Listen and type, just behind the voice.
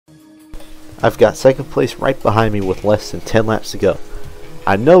I've got second place right behind me with less than 10 laps to go.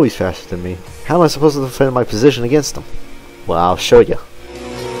 I know he's faster than me. How am I supposed to defend my position against him? Well, I'll show you.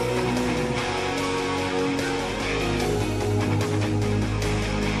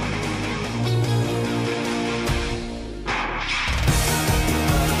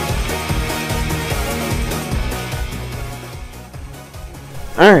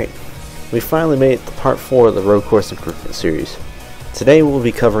 Alright, we finally made it to part 4 of the Road Course Improvement series. Today we'll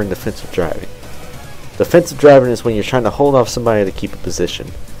be covering defensive driving. Defensive driving is when you're trying to hold off somebody to keep a position.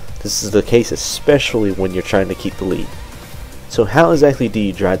 This is the case especially when you're trying to keep the lead. So how exactly do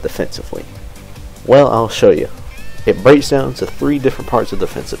you drive defensively? Well, I'll show you. It breaks down to 3 different parts of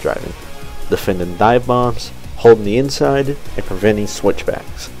defensive driving: defending dive bombs, holding the inside, and preventing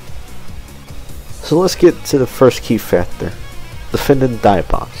switchbacks. So let's get to the first key factor: defending dive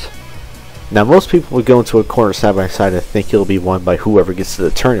bombs. Now most people would go into a corner side by side and think it'll be won by whoever gets to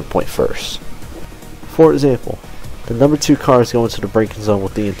the turning point first. For example, the number 2 car is going to the braking zone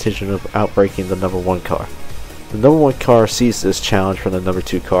with the intention of outbraking the number 1 car. The number 1 car sees this challenge from the number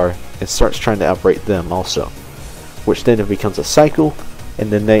 2 car and starts trying to outbrake them also, which then it becomes a cycle,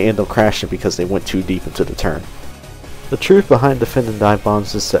 and then they end up crashing because they went too deep into the turn. The truth behind defending dive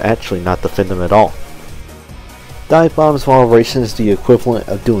bombs is to actually not defend them at all. Dive bombs while racing is the equivalent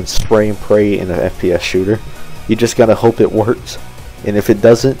of doing spray and pray in an FPS shooter. You just gotta hope it works, and if it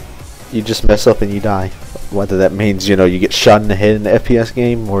doesn't, you just mess up and you die. Whether that means, you get shot in the head in the FPS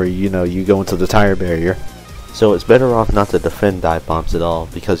game, or you go into the tire barrier. So it's better off not to defend dive bombs at all,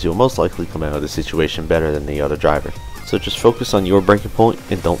 because you'll most likely come out of the situation better than the other driver. So just focus on your braking point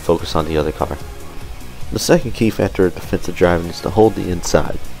and don't focus on the other car. The second key factor of defensive driving is to hold the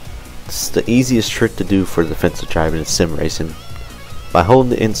inside. This is the easiest trick to do for defensive driving in sim racing. By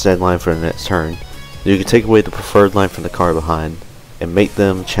holding the inside line for the next turn, you can take away the preferred line from the car behind and make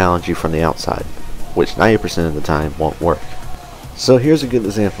them challenge you from the outside, which 90% of the time won't work. So here's a good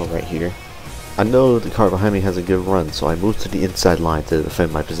example right here. I know the car behind me has a good run, so I move to the inside line to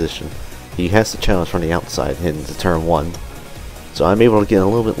defend my position. He has to challenge from the outside heading to turn 1. So I'm able to get a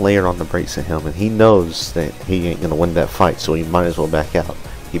little bit later on the brakes than him, and he knows that he ain't going to win that fight, so he might as well back out.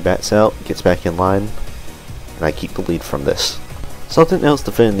 He backs out, gets back in line, and I keep the lead from this. Something else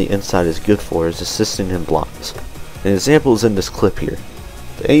defending the inside is good for is assisting in blocks. An example is in this clip here.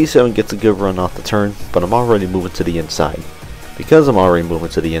 The 87 gets a good run off the turn, but I'm already moving to the inside. Because I'm already moving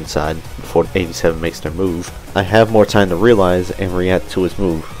to the inside before the 87 makes their move, I have more time to realize and react to his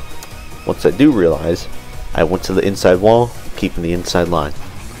move. Once I do realize, I went to the inside wall, keeping the inside line.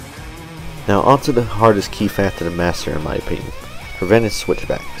 Now onto the hardest key factor to master in my opinion: preventing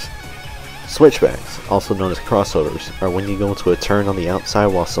switchbacks. Switchbacks, also known as crossovers, are when you go into a turn on the outside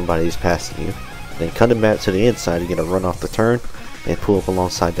while somebody is passing you, then cut it back to the inside to get a run off the turn and pull up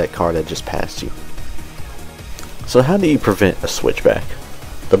alongside that car that just passed you. So how do you prevent a switchback?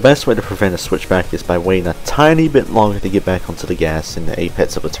 The best way to prevent a switchback is by waiting a tiny bit longer to get back onto the gas in the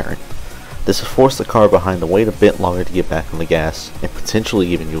apex of a turn. This will force the car behind to wait a bit longer to get back on the gas and potentially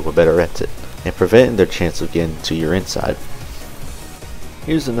giving you a better exit and preventing their chance of getting to your inside.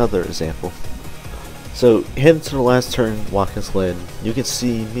 Here's another example. So heading to the last turn, Watkins Glen, you can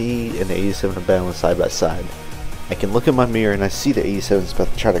see me and the 87 are battling side by side. I can look in my mirror and I see the 87 is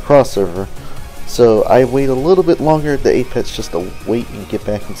about to try to cross over, so I wait a little bit longer at the apex just to wait and get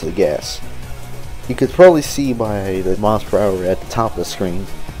back into the gas. You could probably see by the miles per hour at the top of the screen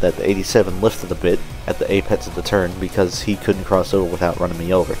that the 87 lifted a bit at the apex of the turn because he couldn't cross over without running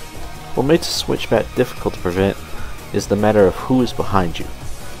me over. What makes a switchback difficult to prevent is the matter of who is behind you.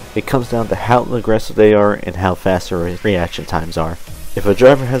 It comes down to how aggressive they are and how fast their reaction times are. If a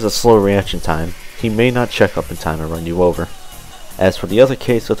driver has a slow reaction time, he may not check up in time and run you over. As for the other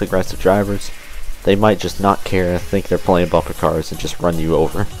case with aggressive drivers, they might just not care and think they're playing bumper cars and just run you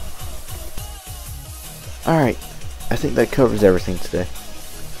over. Alright, I think that covers everything today.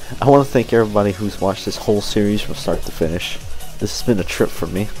 I want to thank everybody who's watched this whole series from start to finish. This has been a trip for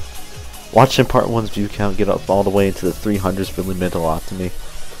me. Watching part 1's view count get up all the way into the 300s really meant a lot to me.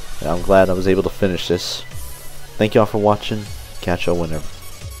 And I'm glad I was able to finish this. Thank y'all for watching. Catch y'all whenever.